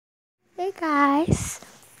Hey guys,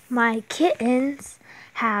 my kittens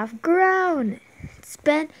have grown. It's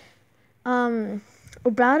been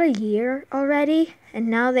about a year already, and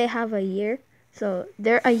now they have a year. So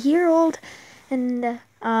they're a year old, and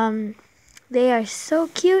they are so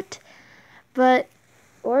cute. But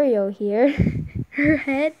Oreo here, her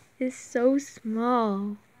head is so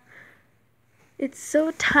small. It's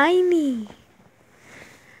so tiny.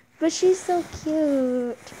 But she's so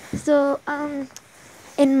cute. So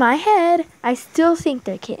in my head, I still think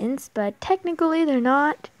they're kittens, but technically they're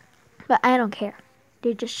not. But I don't care.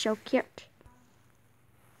 They're just so cute.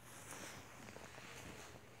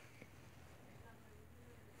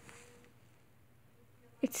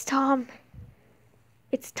 It's Tom.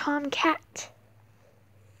 It's Tom Cat.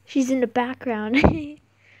 She's in the background.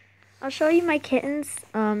 I'll show you my kittens.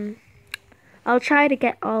 I'll try to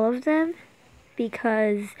get all of them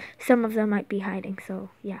because some of them might be hiding, so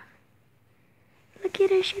yeah. Look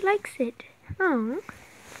at her, she likes it. Oh.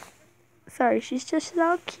 Sorry, she's just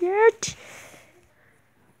so cute.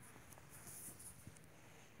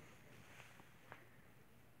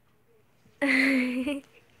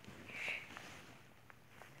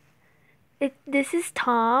 This is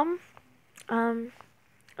Tom. I'm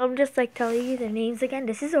just like telling you their names again.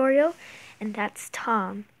 This is Oreo, and that's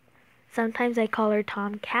Tom. Sometimes I call her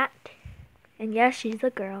Tom Cat. And yes, she's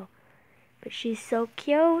a girl, but she's so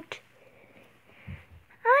cute.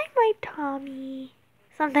 Hi, my Tommy.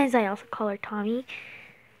 Sometimes I also call her Tommy.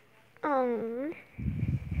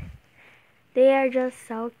 They are just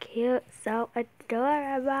so cute, so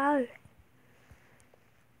adorable.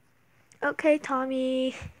 Okay,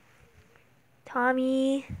 Tommy.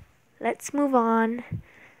 Tommy, let's move on.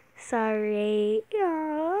 Sorry.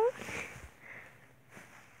 Aww.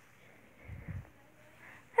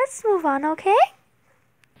 Let's move on, okay?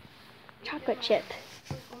 Chocolate chip.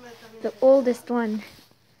 The oldest one.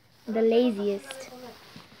 The laziest.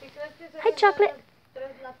 Hi, Chocolate.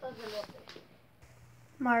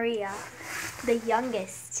 Maria, the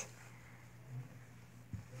youngest.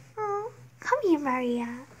 Oh, come here, Maria.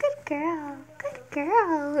 Good girl. Good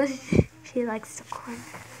girl. She likes the corner.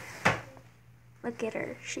 Look at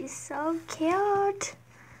her. She's so cute.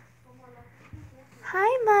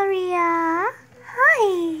 Hi, Maria.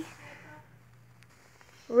 Hi.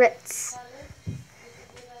 Ritz.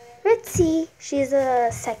 Ritzy. She's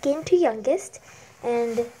the second to youngest,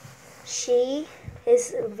 and she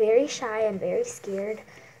is very shy and very scared.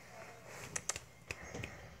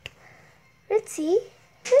 Ritzy,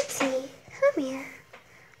 Ritzy, come here.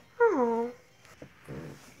 Oh.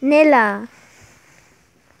 Nilla.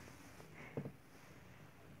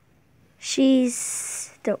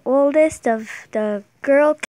 She's the oldest of the girl